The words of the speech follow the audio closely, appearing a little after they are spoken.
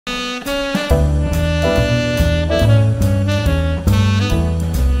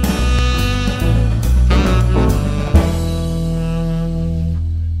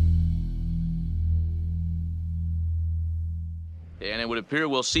lineup here,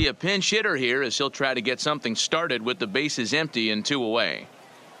 we'll see a pinch hitter here as he'll try to get something started with the bases empty and 2 away.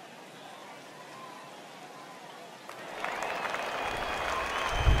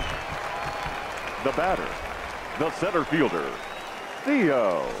 The batter, the center fielder,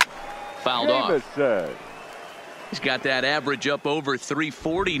 Theo. Fouled off. He's got that average up over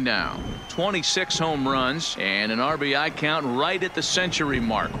 340 now. 26 home runs and an RBI count right at the century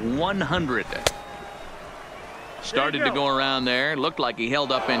mark, 100. Started to go around there. Looked like he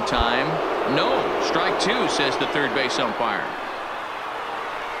held up in time. No, strike 2, says the third base umpire.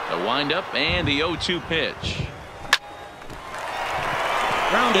 The windup and the 0-2 pitch.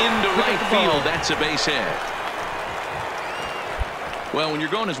 Into right field. That's a base hit. Well, when you're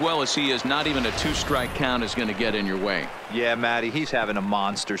going as well as he is, not even a 2-strike count is going to get in your way. Yeah, Matty, he's having a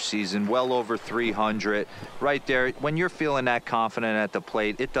monster season, well over 300. Right there, when you're feeling that confident at the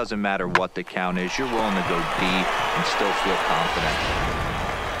plate, it doesn't matter what the count is. You're willing to go deep and still feel confident.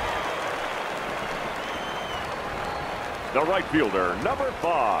 The right fielder, number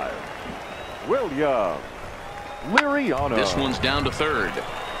 5, William Liriano. This one's down to third.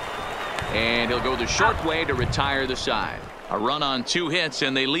 And he'll go the short way to retire the side. A run on 2 hits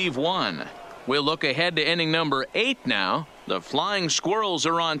and they leave 1. We'll look ahead to inning number 8 now. The Flying Squirrels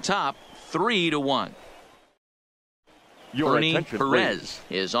are on top 3-1. Ernie Perez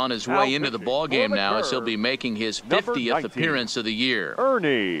is on his way into the ballgame now as he'll be making his 50th appearance of the year.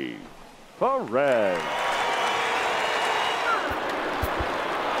 Ernie Perez.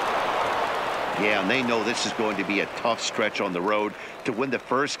 Yeah, and they know this is going to be a tough stretch on the road. To win the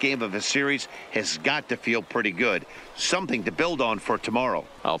first game of a series has got to feel pretty good. Something to build on for tomorrow.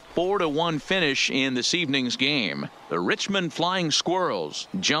 A 4-1 finish in this evening's game. The Richmond Flying Squirrels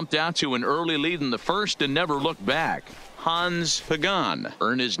jumped out to an early lead in the first and never looked back. Hans Pagan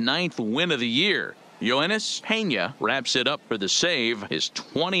earned his 9th win of the year. Yoenis Pena wraps it up for the save, his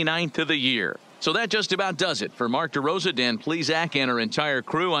 29th of the year. So that just about does it. For Mark DeRosa, Dan Plesac, and our entire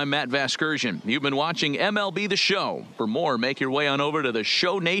crew, I'm Matt Vasgersian. You've been watching MLB The Show. For more, make your way on over to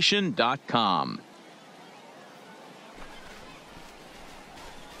theshownation.com.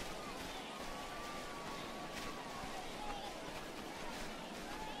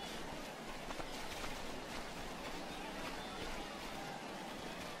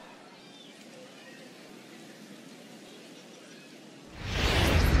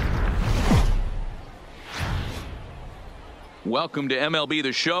 Welcome to MLB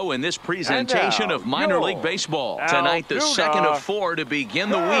The Show and this presentation of minor league baseball. Tonight, the second of 4 to begin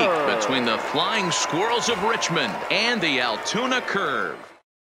the week between the Flying Squirrels of Richmond and the Altoona Curve.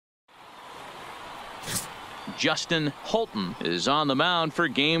 Justin Holton is on the mound for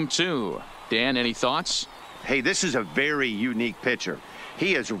game 2. Dan, any thoughts? Hey, this is a very unique pitcher.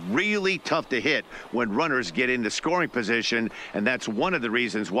 He is really tough to hit when runners get into scoring position, and that's one of the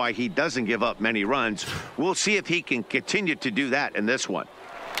reasons why he doesn't give up many runs. We'll see if he can continue to do that in this one.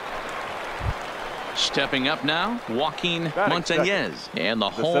 Stepping up now, Joaquin Montañez. And the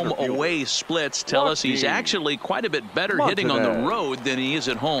home-away splits tell us he's actually quite a bit better hitting on the road than he is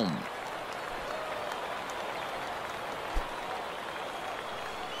at home.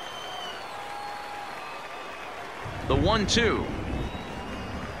 The 1-2.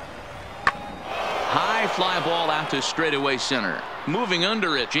 High fly ball out to straightaway center. Moving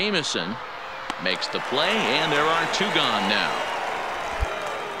under it, Jamison makes the play, and there are 2 gone now.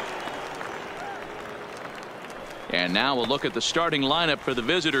 And now we'll look at the starting lineup for the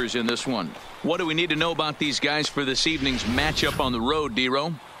visitors in this one. What do we need to know about these guys for this evening's matchup on the road,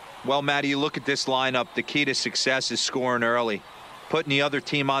 D-Row? Well, Matty, you look at this lineup, the key to success is scoring early. Putting the other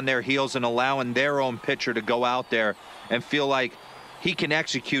team on their heels and allowing their own pitcher to go out there and feel like he can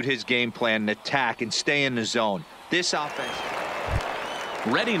execute his game plan and attack and stay in the zone. This offense.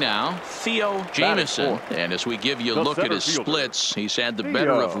 Ready now, Theo Jamison. And as we give you a look at his splits, he's had the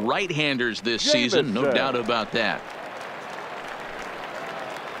better of right-handers this season, no doubt about that.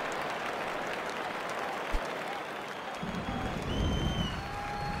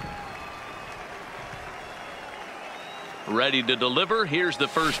 Ready to deliver. Here's the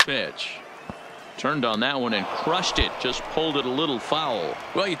first pitch. Turned on that one and crushed it. Just pulled it a little foul.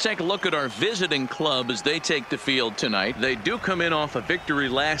 Well, you take a look at our visiting club as they take the field tonight. They do come in off a victory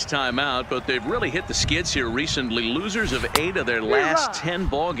last time out, but they've really hit the skids here recently. Losers of 8 of their last 10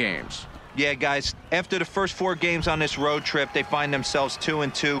 ball games. Yeah, guys, after the first 4 games on this road trip, they find themselves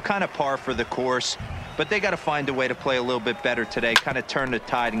 2-2, kind of par for the course. But they got to find a way to play a little bit better today, kind of turn the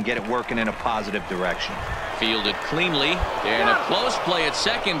tide and get it working in a positive direction. Fielded cleanly, and a close play at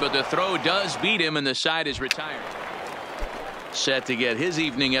second, but the throw does beat him, and the side is retired. Set to get his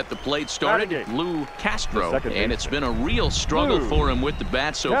evening at the plate started, Lou Castro, and it's been a real struggle for him with the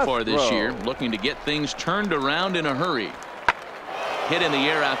bat so far this year, looking to get things turned around in a hurry. Hit in the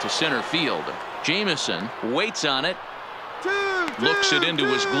air out to center field. Jamison waits on it, looks it into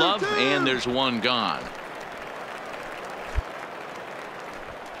his glove, and there's one gone.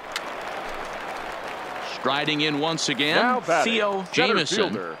 Striding in once again, Theo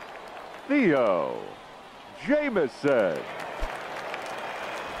Jamison. Theo Jamison.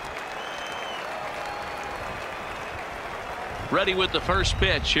 Ready with the first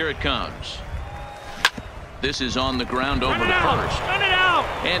pitch. Here it comes. This is on the ground over to first. Run it out.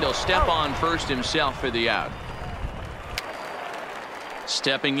 And he'll step on first himself for the out.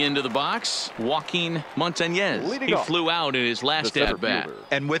 Stepping into the box, Joaquin Montañez. He flew out in his last at-bat.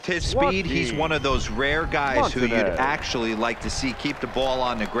 And with his speed, he's one of those rare guys who you'd actually like to see keep the ball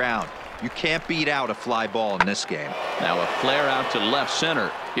on the ground. You can't beat out a fly ball in this game. Now a flare out to left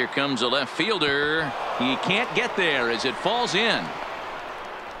center. Here comes a left fielder. He can't get there as it falls in.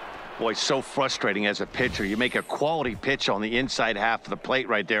 Boy, so frustrating as a pitcher. You make a quality pitch on the inside half of the plate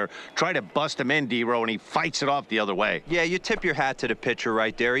right there. Try to bust him in, D-Row, and he fights it off the other way. Yeah, you tip your hat to the pitcher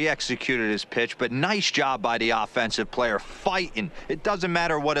right there. He executed his pitch, but nice job by the offensive player fighting. It doesn't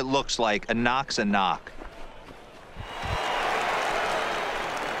matter what it looks like. A knock's a knock.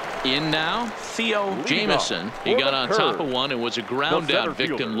 In now, Theo Jamison. He got on top of one and was a ground out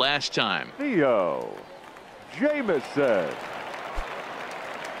victim last time. Theo Jamison.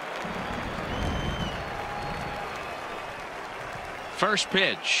 First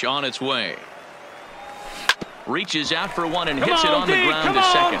pitch on its way. Reaches out for one and hits it on the ground to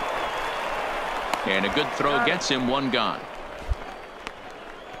second. And a good throw gets him one gone.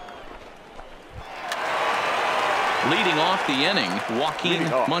 Leading off the inning, Joaquin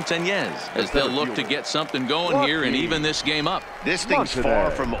Montañez, as they'll look to get something going here and even this game up. This thing's far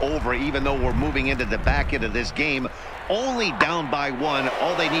from over, even though we're moving into the back end of this game. Only down by one.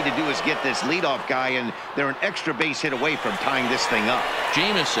 All they need to do is get this leadoff guy, and they're an extra base hit away from tying this thing up.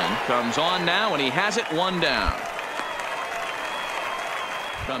 Jamison comes on now, and he has it one down.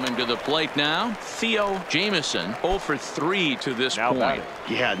 Coming to the plate now, Theo Jamison, 0 for 3 to this point.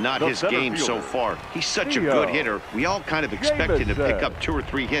 Yeah, not his game so far. He's such a good hitter. We all kind of expect him to pick up 2 or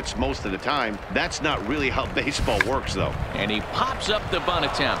 3 hits most of the time. That's not really how baseball works, though. And he pops up the bunt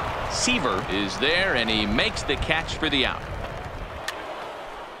attempt. Seaver is there, and he makes the catch for the out.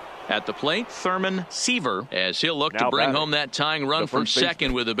 At the plate, Thurman Seaver, as he'll look to bring home that tying run from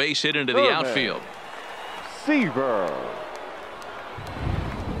second with a base hit into the outfield. Seaver.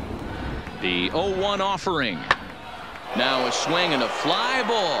 The 0-1 offering. Now a swing and a fly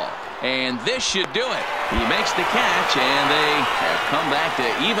ball. And this should do it. He makes the catch, and they have come back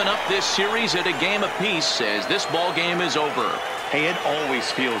to even up this series at a game apiece as this ball game is over. Hey, it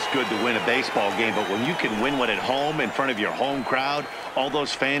always feels good to win a baseball game, but when you can win one at home in front of your home crowd, all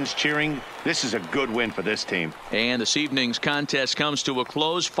those fans cheering, this is a good win for this team. And this evening's contest comes to a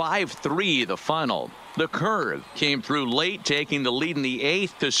close, 5-3 the final. The curve came through late, taking the lead in the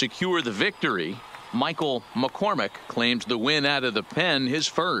 8th to secure the victory. Michael McCormick claims the win out of the pen, his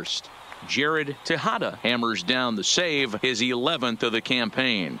first. Jared Tejada hammers down the save, his 11th of the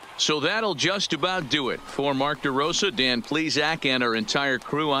campaign. So that'll just about do it. For Mark DeRosa, Dan Plesac, and our entire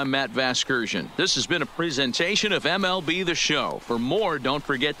crew, I'm Matt Vasgersian. This has been a presentation of MLB The Show. For more, don't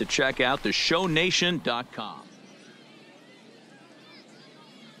forget to check out theshownation.com.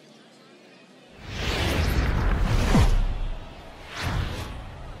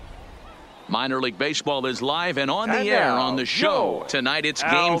 Minor League Baseball is live and on the air on the show. Tonight it's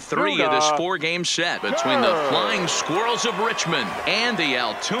Game 3 of this 4-game set between the Flying Squirrels of Richmond and the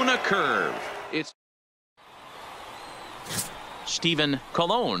Altoona Curve. It's Steven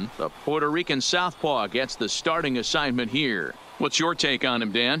Colon, the Puerto Rican southpaw, gets the starting assignment here. What's your take on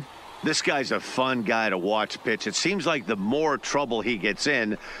him, Dan? This guy's a fun guy to watch pitch. It seems like the more trouble he gets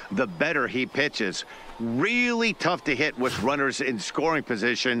in, the better he pitches. Really tough to hit with runners in scoring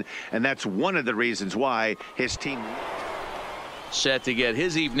position, and that's one of the reasons why his team. Set to get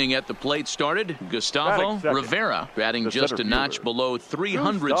his evening at the plate started, Gustavo Rivera, batting just a notch below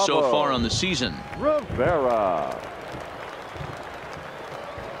 300 so far on the season. Rivera.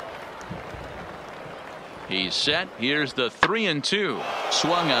 He's set. Here's the 3-2.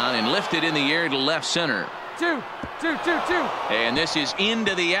 Swung on and lifted in the air to left center. Two. And this is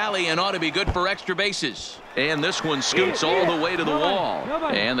into the alley and ought to be good for extra bases. And this one scoots all the way to the wall.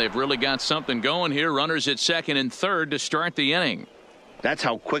 And they've really got something going here. Runners at second and third to start the inning. That's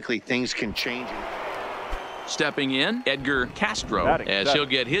how quickly things can change. Stepping in, Edgar Castro, as he'll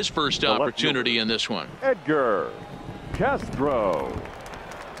get his first opportunity in this one. Edgar Castro.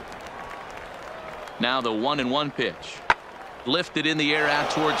 Now the 1-1 pitch. Lifted in the air out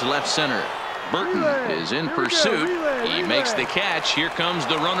towards left center. Burton is in pursuit. He makes the catch. Here comes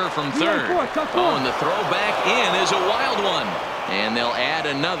the runner from third. Oh, and the throw back in is a wild one. And they'll add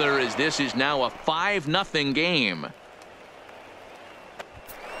another as this is now a 5-0 game.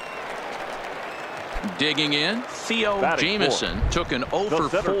 Digging in, Theo Jameson took an 0 for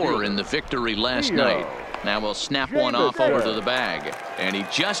 4 in the victory last night. Now we'll snap one off over to the bag. And he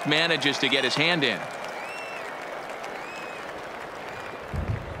just manages to get his hand in.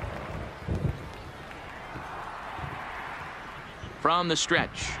 From the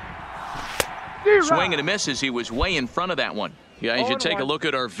stretch. Swing and a miss as he was way in front of that one. Yeah, you should take a look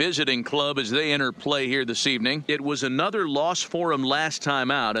at our visiting club as they enter play here this evening. It was another loss for them last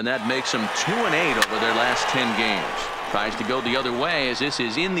time out, and that makes them 2-8 over their last 10 games. Tries to go the other way as this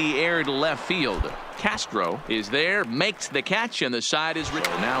is in the air to left field. Castro is there, makes the catch, and the side is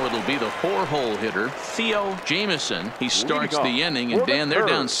returned. Now it'll be the 4-hole hitter, Theo Jameson. He starts the inning, and Dan, they're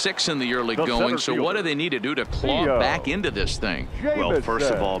down 6 in the early going. So what do they need to do to claw back into this thing? Well,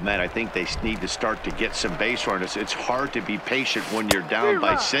 first of all, Matt, I think they need to start to get some base runners. It's hard to be patient when you're down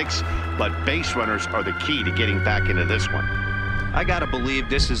by 6, but base runners are the key to getting back into this one. I got to believe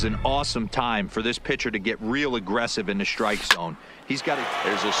this is an awesome time for this pitcher to get real aggressive in the strike zone. He's got to.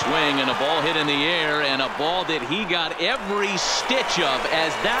 There's a swing and a ball hit in the air, and a ball that he got every stitch of,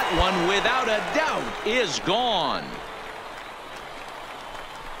 as that one, without a doubt, is gone.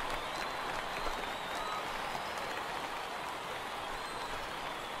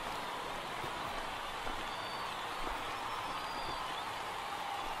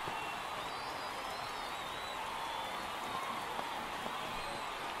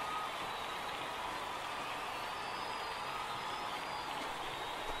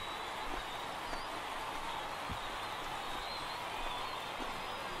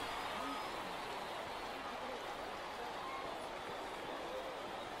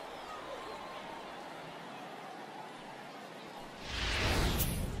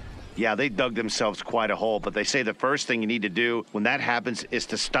 Yeah, they dug themselves quite a hole, but they say the first thing you need to do when that happens is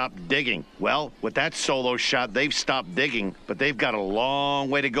to stop digging. Well, with that solo shot, they've stopped digging, but they've got a long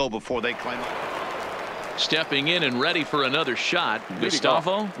way to go before they climb up. Stepping in and ready for another shot,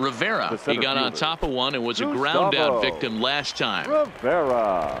 Gustavo Rivera. He got on top of one and was a ground out victim last time.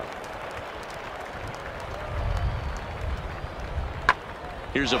 Rivera.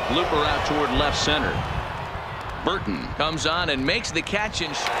 Here's a blooper out toward left center. Burton comes on and makes the catch,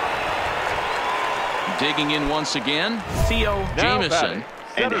 and digging in once again, Theo Jameson.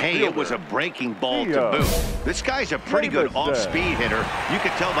 And hey, it was a breaking ball to boot. This guy's a pretty good off-speed hitter. You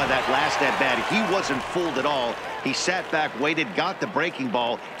could tell by that last at-bat he wasn't fooled at all. He sat back, waited, got the breaking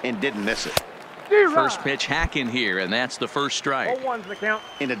ball, and didn't miss it. First pitch hack in here, and that's the first strike. 0-1's the count.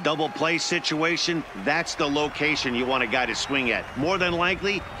 In a double play situation, that's the location you want a guy to swing at. More than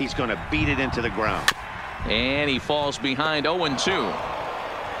likely, he's going to beat it into the ground. And he falls behind 0-2.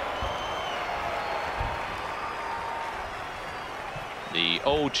 The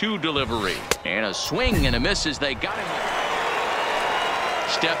 0-2 delivery. And a swing and a miss as they got him.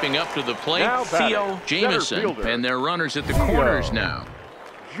 Stepping up to the plate, Theo Jameson. And their runners at the corners now.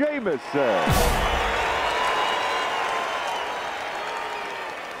 Jameson.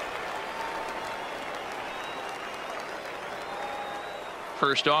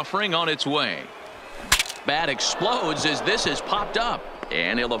 First offering on its way. Bat explodes as this has popped up.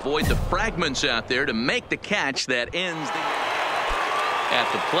 And he'll avoid the fragments out there to make the catch that ends the... At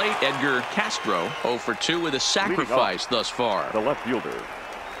the plate, Edgar Castro 0 for 2 with a sacrifice thus far. The left fielder,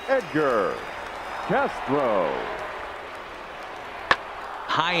 Edgar Castro.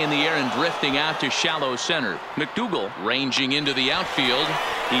 High in the air and drifting out to shallow center. McDougal ranging into the outfield.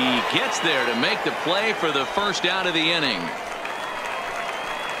 He gets there to make the play for the first out of the inning.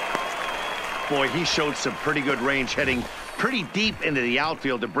 Boy, he showed some pretty good range heading pretty deep into the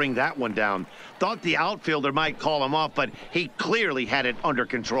outfield to bring that one down. Thought the outfielder might call him off, but he clearly had it under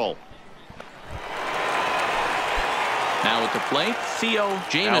control. Now at the plate, Theo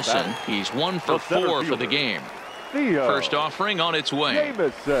Jameson. He's 1 for 4 for the game. First offering on its way.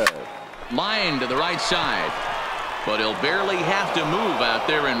 Line to the right side. But he'll barely have to move out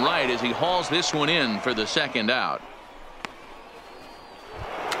there in right as he hauls this one in for the second out.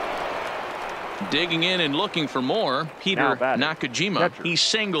 Digging in and looking for more, Peter Nakajima. He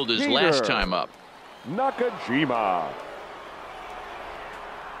singled his last time up. Nakajima.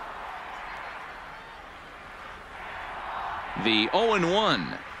 The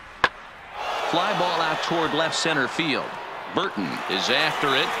 0-1. Fly ball out toward left center field. Burton is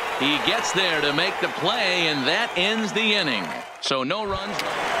after it. He gets there to make the play, and that ends the inning. So no runs.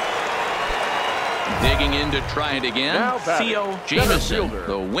 Digging in to try it again. Theo Jameson,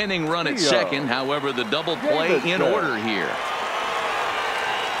 the winning run at second. However, the double play in order here.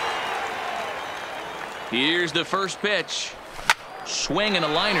 Here's the first pitch. Swing and a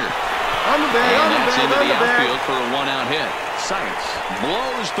liner. And that's into the outfield for a one-out hit. Science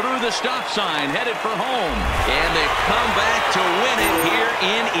blows through the stop sign, headed for home. And they come back to win it here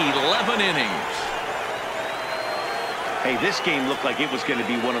in 11 innings. Hey, this game looked like it was going to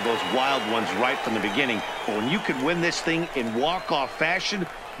be one of those wild ones right from the beginning. But when you could win this thing in walk-off fashion,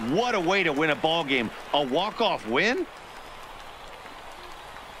 what a way to win a ball game. A walk-off win?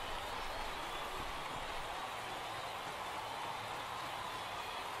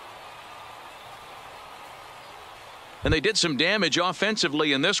 And they did some damage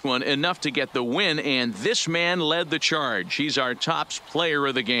offensively in this one, enough to get the win, and this man led the charge. He's our top player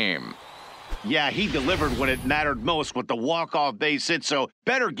of the game. Yeah, he delivered when it mattered most with the walk-off base hit, so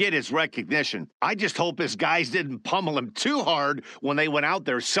better get his recognition. I just hope his guys didn't pummel him too hard when they went out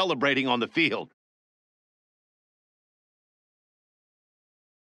there celebrating on the field.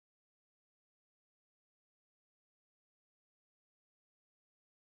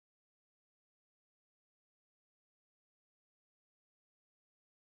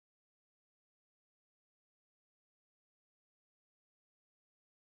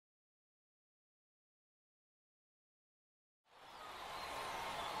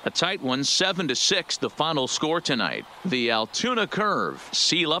 A tight one, 7-6, the final score tonight. The Altoona Curve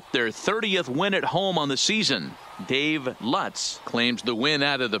seal up their 30th win at home on the season. Dave Lutz claims the win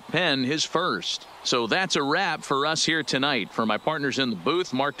out of the pen, his first. So that's a wrap for us here tonight. For my partners in the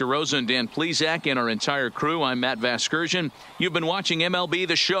booth, Mark DeRosa and Dan Plesac, and our entire crew, I'm Matt Vasgersian. You've been watching MLB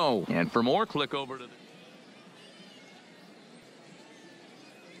The Show. And for more, click over to the...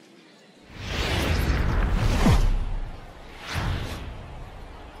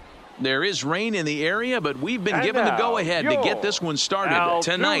 There is rain in the area, but we've been given the go-ahead to get this one started.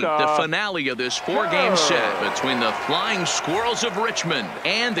 Tonight, the finale of this four-game set between the Flying Squirrels of Richmond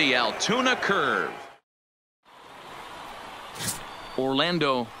and the Altoona Curve.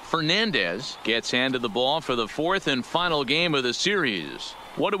 Orlando Fernandez gets handed the ball for the fourth and final game of the series.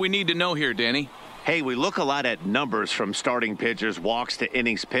 What do we need to know here, Danny? Hey, we look a lot at numbers from starting pitchers, walks to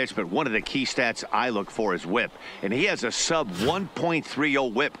innings pitched, but one of the key stats I look for is whip. And he has a sub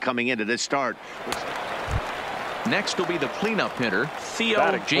 1.30 whip coming into this start. Next will be the cleanup hitter,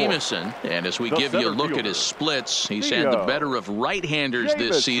 Theo Jameson. And as we give you a look at his splits, he's had the better of right-handers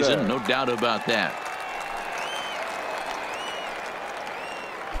this season, no doubt about that.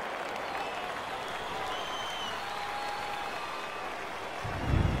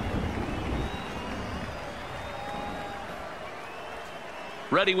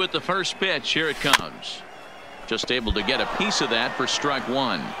 Ready with the first pitch. Here it comes. Just able to get a piece of that for strike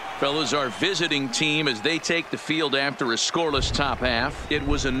one. Fellas, our visiting team as they take the field after a scoreless top half. It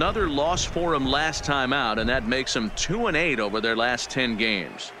was another loss for them last time out, and that makes them 2-8 over their last 10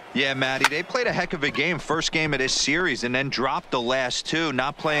 games. Yeah, Matty, they played a heck of a game. First game of this series, and then dropped the last two,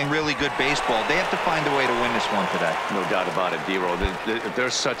 not playing really good baseball. They have to find a way to win this one today. No doubt about it, D-Roll.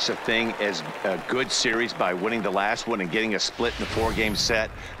 There's such a thing as a good series by winning the last one and getting a split in the four-game set.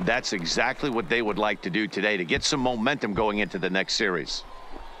 That's exactly what they would like to do today to get some momentum going into the next series.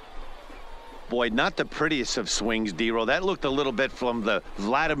 Boy, not the prettiest of swings, D-Roll. That looked a little bit from the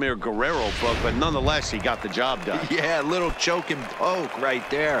Vladimir Guerrero book, but nonetheless, he got the job done. Yeah, a little choke and poke right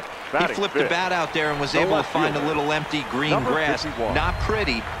there. He flipped the bat out there and was able to find a little empty green grass. Not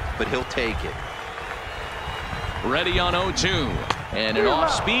pretty, but he'll take it. Ready on 0-2. And an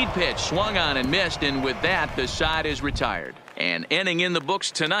off-speed pitch swung on and missed, and with that, the side is retired. An inning in the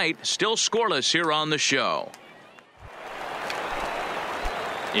books tonight, still scoreless here on the show.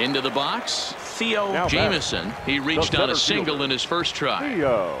 Into the box, Theo Jameson. He reached on a single in his first try.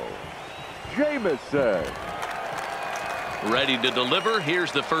 Theo Jameson. Ready to deliver.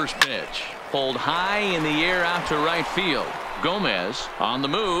 Here's the first pitch. Pulled high in the air out to right field. Gomez on the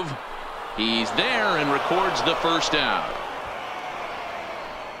move. He's there and records the first out.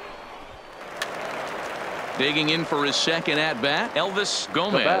 Digging in for his second at-bat, Elvis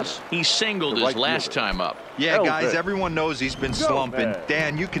Gomez. He singled his last time up. Yeah, guys, everyone knows he's been slumping.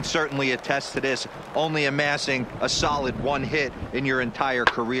 Dan, you can certainly attest to this, only amassing a solid one hit in your entire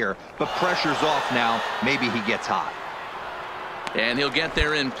career. But pressure's off now. Maybe he gets hot. And he'll get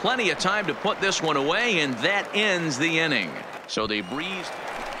there in plenty of time to put this one away, and that ends the inning. So they breezed.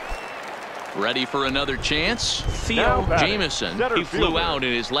 Ready for another chance. Theo Jameson. He flew out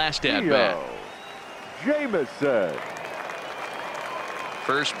in his last at-bat. Jameson.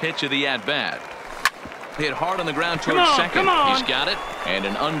 First pitch of the at-bat. Hit hard on the ground towards second. He's got it. And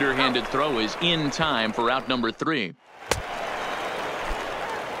an underhanded throw is in time for out number 3.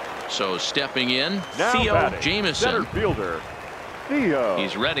 So stepping in, Now Theo batting, Jamison. center fielder, Theo.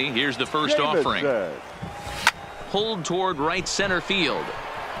 He's ready. Here's the first Jamison. offering. Pulled toward right center field.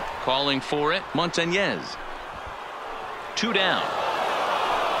 Calling for it, Montañez. 2 down.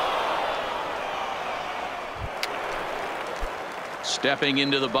 Stepping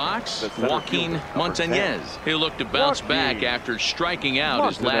into the box, Joaquin Montañez. He'll look to bounce back after striking out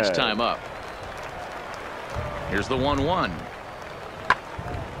his last time up. Here's the 1-1.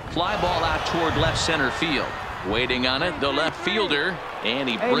 Fly ball out toward left center field. Waiting on it, the left fielder, and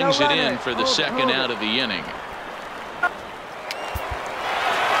he brings it in for the second out of the inning.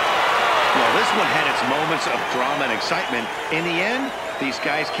 Well, this one had its moments of drama and excitement. In the end, these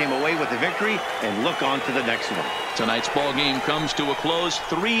guys came away with the victory and look on to the next one. Tonight's ball game comes to a close,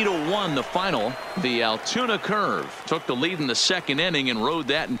 3-1 the final. The Altoona Curve took the lead in the second inning and rode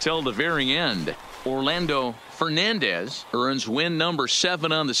that until the very end. Orlando Fernandez earns win number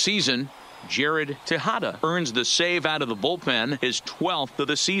 7 on the season. Jared Tejada earns the save out of the bullpen, his 12th of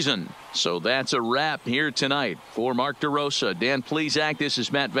the season. So that's a wrap here tonight. For Mark DeRosa, Dan Plesac, this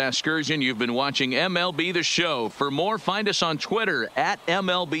is Matt Vasgersian. You've been watching MLB The Show. For more, find us on Twitter at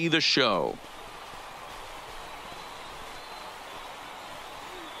MLB The Show.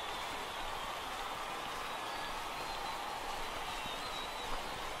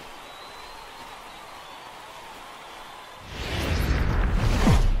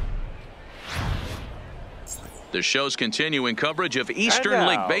 The show's continuing coverage of Eastern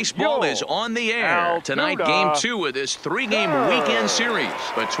League Baseball is on the air. Tonight, Game 2 of this 3-game weekend series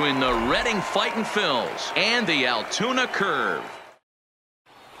between the Reading Fightin' Phils and the Altoona Curve.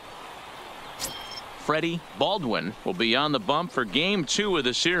 Freddie Baldwin will be on the bump for Game 2 of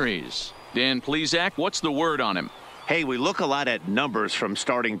the series. Dan Plesac, what's the word on him? Hey, we look a lot at numbers from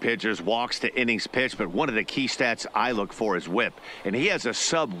starting pitchers, walks to innings pitched, but one of the key stats I look for is whip. And he has a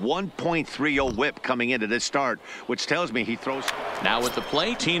sub 1.30 whip coming into this start, which tells me he throws. Now at the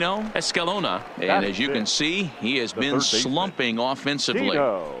plate, Tino Escalona. And as you can see, he has been slumping offensively.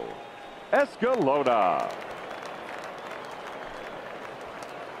 Tino Escalona.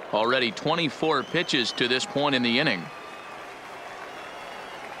 Already 24 pitches to this point in the inning.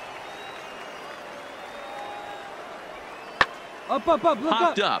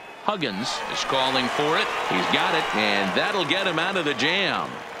 Popped up. Huggins is calling for it. He's got it, and that'll get him out of the jam.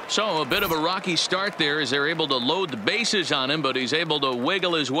 So a bit of a rocky start there as they're able to load the bases on him, but he's able to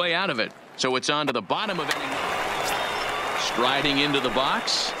wiggle his way out of it. So it's on to the bottom of inning. Striding into the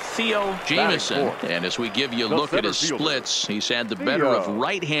box, Theo Jamison. And as we give you a look at his splits, he's had the better of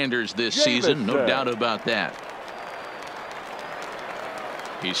right-handers this season, no doubt about that.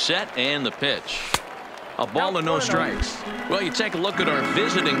 He's set, and the pitch. A ball and no strikes. Well, you take a look at our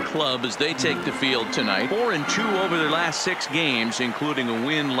visiting club as they take the field tonight. 4-2 over their last 6 games, including a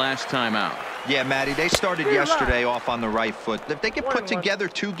win last time out. Yeah, Matty, they started yesterday off on the right foot. If they can put together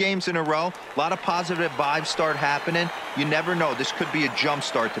 2 games in a row, a lot of positive vibes start happening. You never know. This could be a jump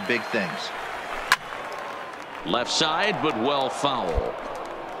start to big things. Left side, but well foul.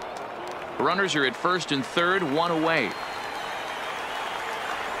 Runners are at first and third, 1 away.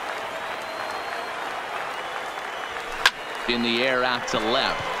 In the air out to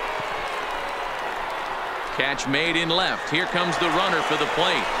left. Catch made in left. Here comes the runner for the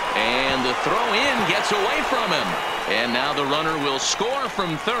plate. And the throw in gets away from him. And now the runner will score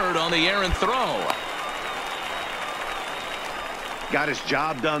from third on the errant throw. Got his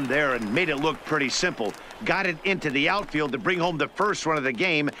job done there and made it look pretty simple. Got it into the outfield to bring home the first run of the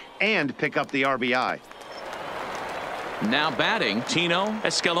game and pick up the RBI. Now batting, Tino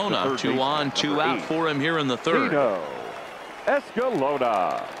Escalona. 2 on, 2 out for him here in the third. Tino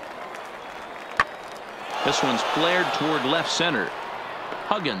Escalona. This one's flared toward left center.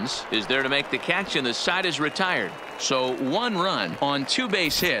 Huggins is there to make the catch, and the side is retired. So 1 run on 2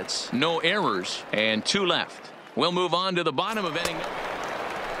 base hits, no errors, and 2 left. We'll move on to the bottom of inning.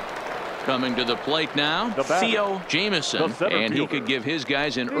 Coming to the plate now, Theo Jamison, and he could give his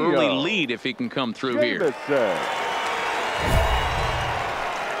guys an early lead if he can come through here.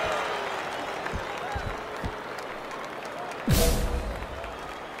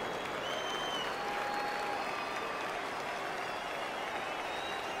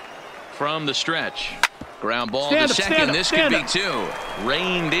 From the stretch. Ground ball to second. This could be 2.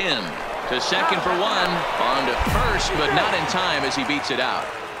 Reined in to second for 1. On to first, but not in time as he beats it out.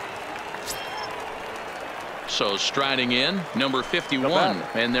 So striding in, number 51.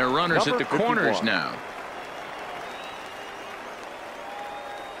 And their runners at the corners now.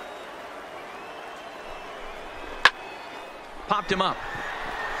 popped him up.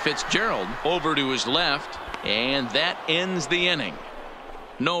 Fitzgerald over to his left, and that ends the inning.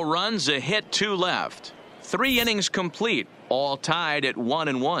 No runs, a hit, 2 left. 3 innings complete, all tied at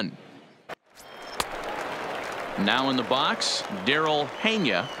 1-1. Now in the box, Daryl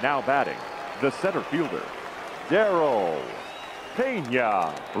Hania. Now batting, the center fielder, Daryl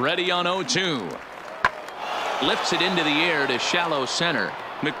Pena. Ready on 0-2. Lifts it into the air to shallow center.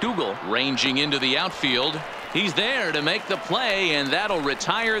 McDougal ranging into the outfield. He's there to make the play, and that'll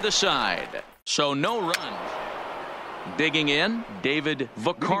retire the side. So no runs. Digging in, David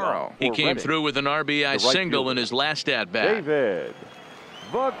Vaccaro. He came through with an RBI single in his last at-bat. David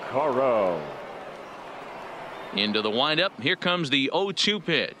Vaccaro. Into the windup. Here comes the 0-2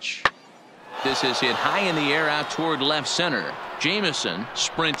 pitch. This is hit high in the air out toward left center. Jamison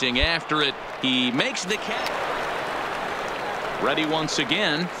sprinting after it. He makes the catch. Ready once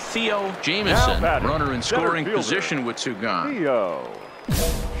again, Theo Jamison. Runner in scoring position with 2 gone. Theo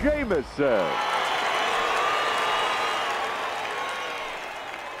Jamison.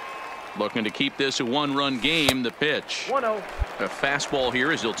 Looking to keep this a 1-run game. The pitch. 1-0. A fastball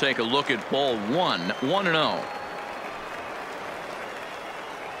here as he'll take a look at ball 1. 1-0.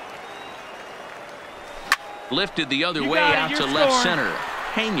 Lifted the other way out to left center.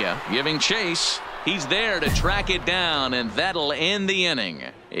 Pena giving chase. He's there to track it down, and that'll end the inning.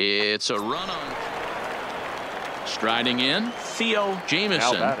 It's a run on. Striding in, Theo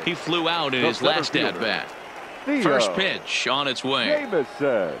Jamison. He flew out in his last at-bat. First pitch on its way.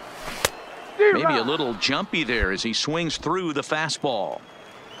 Jamison. Maybe a little jumpy there as he swings through the fastball.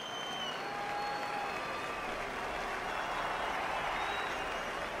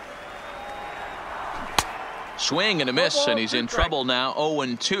 Swing and a miss, and he's in trouble now.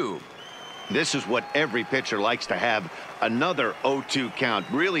 0-2. This is what every pitcher likes to have. Another 0-2 count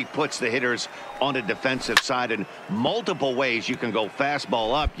really puts the hitters on the defensive side in multiple ways. You can go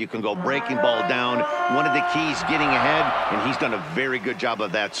fastball up, you can go breaking ball down. One of the keys, getting ahead, and he's done a very good job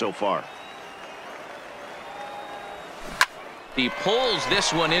of that so far. He pulls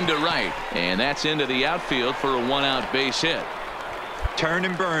this one into right, and that's into the outfield for a 1-out base hit. Turn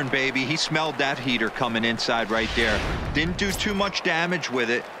and burn, baby. He smelled that heater coming inside right there. Didn't do too much damage with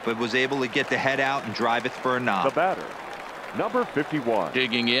it, but was able to get the head out and drive it for a knock. The batter, number 51.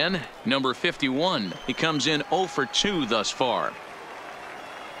 Digging in, number 51. He comes in 0 for 2 thus far.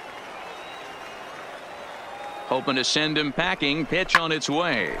 Hoping to send him packing. Pitch on its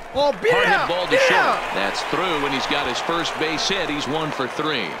way. Oh, hard hit ball to short. That's through, and he's got his first base hit. He's 1 for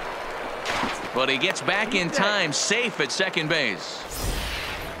 3. But he gets back in time, safe at second base.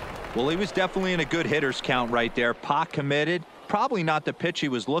 Well, he was definitely in a good hitter's count right there. Pot committed. Probably not the pitch he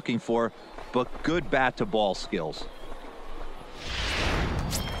was looking for, but good bat to ball skills.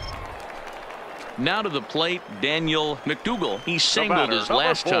 Now to the plate, Daniel McDougal. He singled his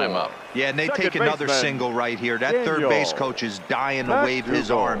last time up. Yeah, and they take another single right here. That third base coach is dying to wave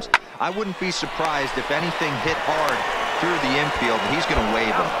his arms. I wouldn't be surprised if anything hit hard through the infield. He's going to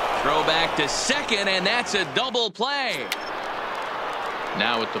wave him. Throw back to second, and that's a double play.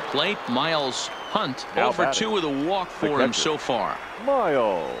 Now at the plate, Miles Hunt. 0 for 2 with a walk for him so far.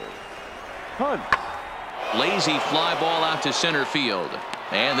 Miles Hunt. Lazy fly ball out to center field.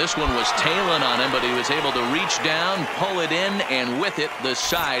 And this one was tailing on him, but he was able to reach down, pull it in, and with it, the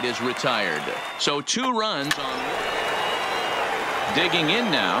side is retired. So 2 runs on. Digging in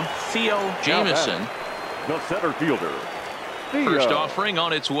now, Theo Jamison. The center fielder. First offering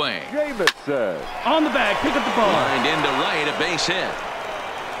on its way. Jamison. On the bag, pick up the ball. Lined into right, a base hit.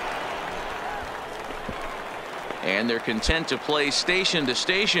 And they're content to play station to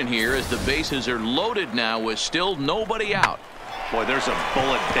station here as the bases are loaded now with still nobody out. Boy, there's a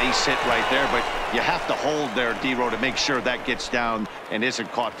bullet base hit right there, but you have to hold there, D-Row, to make sure that gets down and isn't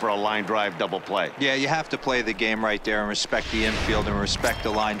caught for a line drive double play. Yeah, you have to play the game right there and respect the infield and respect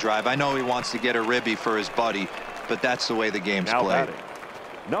the line drive. I know he wants to get a ribby for his buddy, but that's the way the game's played. Batting,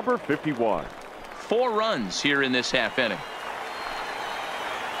 number 51. 4 runs here in this half inning.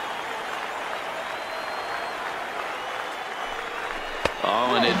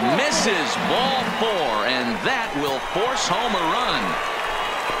 Oh, and it misses. Ball 4, and that will force home a run.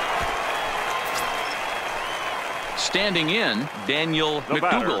 Standing in, Daniel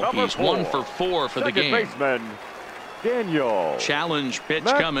McDougal. He's 1 for 4 for the game. Baseman, Daniel. Challenge pitch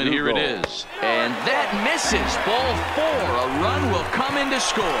coming. Here it is. And that misses. Ball 4. A run will come in to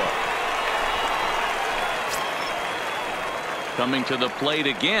score. Coming to the plate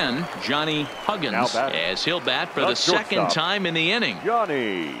again, Johnny Huggins, as he'll bat for the second time in the inning.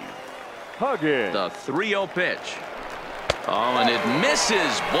 Johnny Huggins. The 3-0 pitch. Oh, and it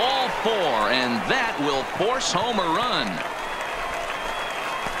misses. Ball 4, and that will force home a run.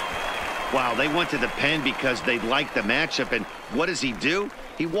 Wow, they went to the pen because they liked the matchup, and what does he do?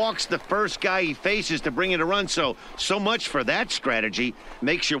 He walks the first guy he faces to bring in a run, so much for that strategy.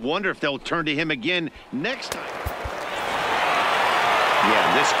 Makes you wonder if they'll turn to him again next time.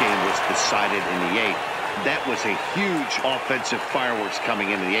 Yeah, this game was decided in the 8th. That was a huge offensive fireworks coming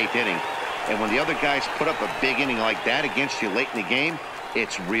into the 8th inning. And when the other guys put up a big inning like that against you late in the game,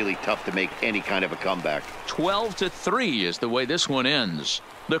 it's really tough to make any kind of a comeback. 12-3 is the way this one ends.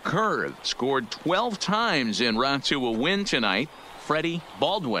 The Curve scored 12 times en route to a win tonight. Freddie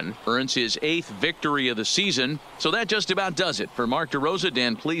Baldwin earns his 8th victory of the season. So that just about does it. For Mark DeRosa,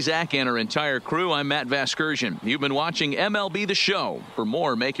 Dan Plesac, and our entire crew, I'm Matt Vasgersian. You've been watching MLB The Show. For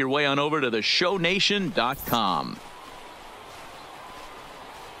more, make your way on over to theshownation.com.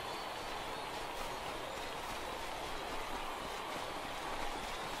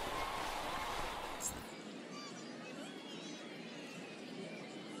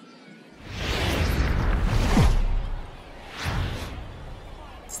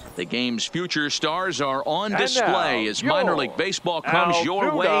 The game's future stars are on display as minor league baseball comes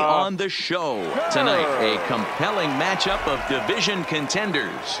your way on the show. Tonight, a compelling matchup of division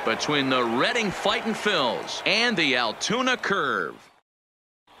contenders between the Reading Fightin' Phils and the Altoona Curve.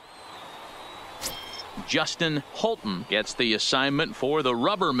 Justin Holton gets the assignment for the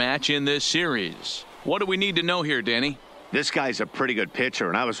rubber match in this series. What do we need to know here, Danny? This guy's a pretty good pitcher,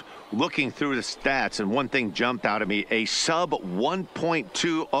 and I was looking through the stats, and one thing jumped out at me, a sub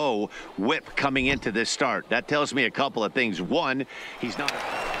 1.20 whip coming into this start. That tells me a couple of things. One, he's not.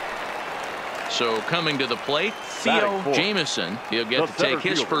 So coming to the plate, Theo Jamieson. He'll get to take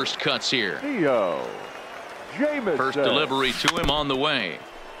his first cuts here. Theo Jamieson. First delivery to him on the way.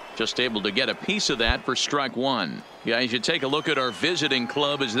 Just able to get a piece of that for strike one. Guys, you take a look at our visiting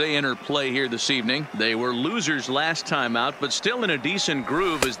club as they enter play here this evening. They were losers last time out, but still in a decent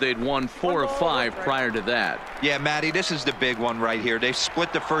groove as they'd won 4 of 5 prior to that. Yeah, Matty, this is the big one right here. They've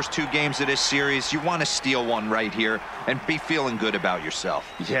split the first 2 games of this series. You want to steal one right here and be feeling good about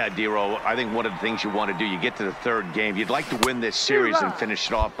yourself. Yeah, Dero, I think one of the things you want to do, you get to the 3rd game, you'd like to win this series and finish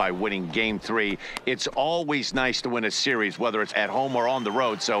it off by winning game 3. It's always nice to win a series, whether it's at home or on the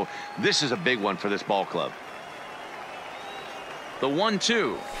road, so this is a big one for this ball club. The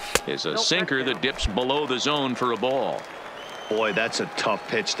 1-2 is a sinker that dips below the zone for a ball. Boy, that's a tough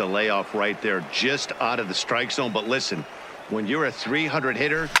pitch to lay off right there, just out of the strike zone. But listen, when you're a 300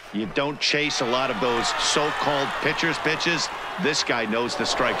 hitter, you don't chase a lot of those so-called pitcher's pitches. This guy knows the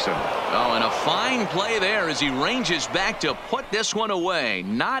strike zone. Oh, and a fine play there as he ranges back to put this one away.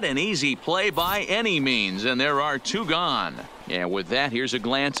 Not an easy play by any means, and there are 2 gone. And with that, here's a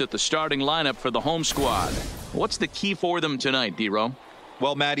glance at the starting lineup for the home squad. What's the key for them tonight, D-Row?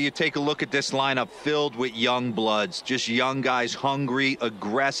 Well, Matty, you take a look at this lineup filled with young bloods, just young guys, hungry,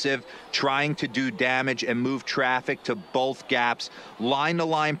 aggressive, trying to do damage and move traffic to both gaps.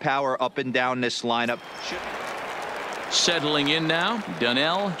 Line-to-line power up and down this lineup. Settling in now,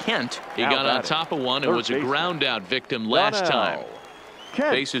 Donnell Kent. He got on top of one and was a ground out victim last time.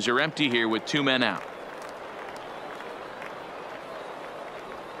 Bases are empty here with 2 men out.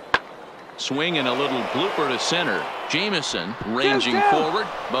 Swing and a little blooper to center. Jamieson ranging forward,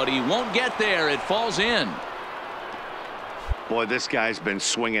 but he won't get there. It falls in. Boy, this guy's been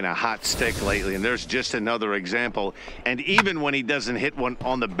swinging a hot stick lately, and there's just another example. And even when he doesn't hit one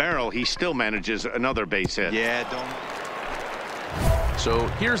on the barrel, he still manages another base hit. Yeah, don't. So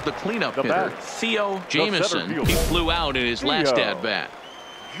here's the cleanup hitter, Theo Jamieson. He flew out in his last at-bat.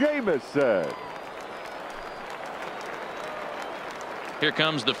 Jamieson. Here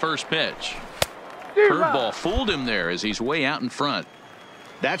comes the first pitch. Curveball fooled him there as he's way out in front.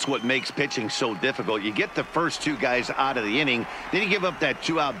 That's what makes pitching so difficult. You get the first 2 guys out of the inning, then you give up that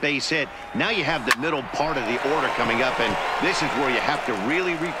 2-out base hit. Now you have the middle part of the order coming up, and this is where you have to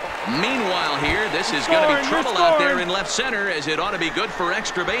really Meanwhile here, this is going to be trouble out there in left center, as it ought to be good for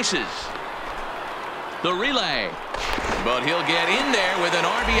extra bases. The relay, but he'll get in there with an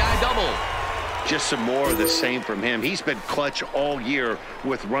RBI double. Just some more of the same from him. He's been clutch all year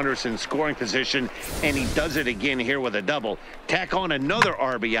with runners in scoring position, and he does it again here with a double. Tack on another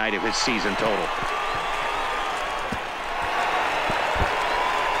RBI to his season total.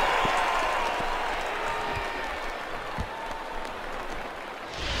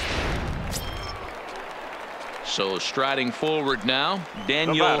 So striding forward now,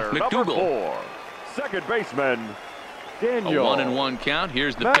 Daniel McDougal. 4, second baseman. A Daniel. 1-1 count.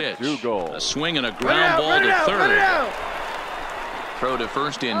 Here's the pitch. McDougal. A swing and a ground ball to third. Throw to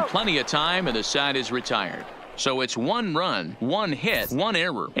first in plenty of time, and the side is retired. So it's 1 run, 1 hit, 1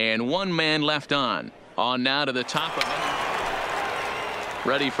 error, and 1 man left on. On now to the top of it.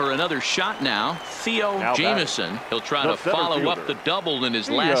 Ready for another shot now. Theo Now Jamison. He'll try the to follow center up the fielder, double in his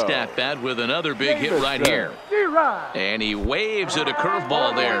Theo last at-bat with another big hit right here. And he waves at a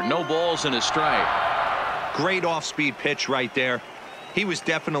curveball there. No balls and a strike. Great off-speed pitch right there. He was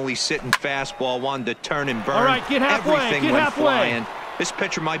definitely sitting fastball, wanted to turn and burn. All right, get halfway, Everything get went halfway. flying. This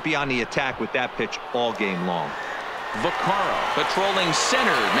pitcher might be on the attack with that pitch all game long. Vaccaro patrolling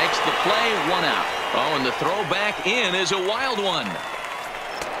center makes the play, 1 out. Oh, and the throw back in is a wild one.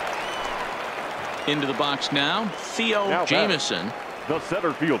 Into the box now, Theo Now Jamison. The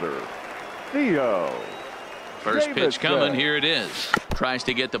center fielder, Theo. First pitch Jamison. coming. Here it is. Tries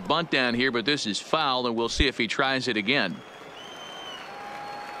to get the bunt down here, but this is foul, and we'll see if he tries it again.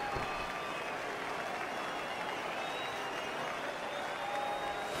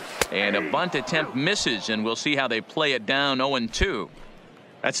 And a bunt attempt misses, and we'll see how they play it down 0-2.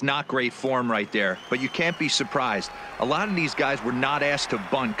 That's not great form right there, but you can't be surprised. A lot of these guys were not asked to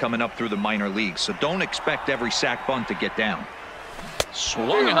bunt coming up through the minor leagues, so don't expect every sack bunt to get down.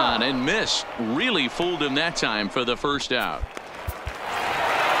 Swung on and missed. Really fooled him that time for the first out.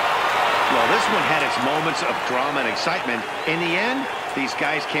 Well, this one had its moments of drama and excitement. In the end, these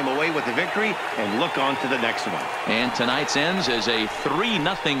guys came away with the victory and look on to the next one. And tonight's ends as a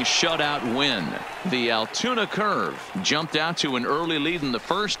 3-0 shutout win. The Altoona Curve jumped out to an early lead in the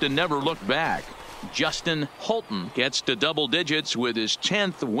first and never looked back. Justin Holton gets to double digits with his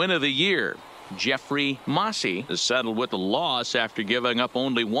 10th win of the year. Jeffrey Mossey is settled with a loss after giving up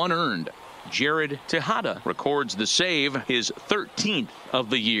only 1 earned. Jared Tejada records the save, his 13th of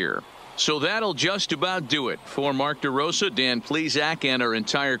the year. So that'll just about do it. For Mark DeRosa, Dan Plesac, and our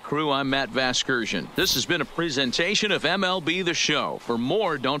entire crew, I'm Matt Vasgersian. This has been a presentation of MLB The Show. For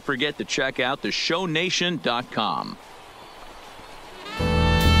more, don't forget to check out theshownation.com.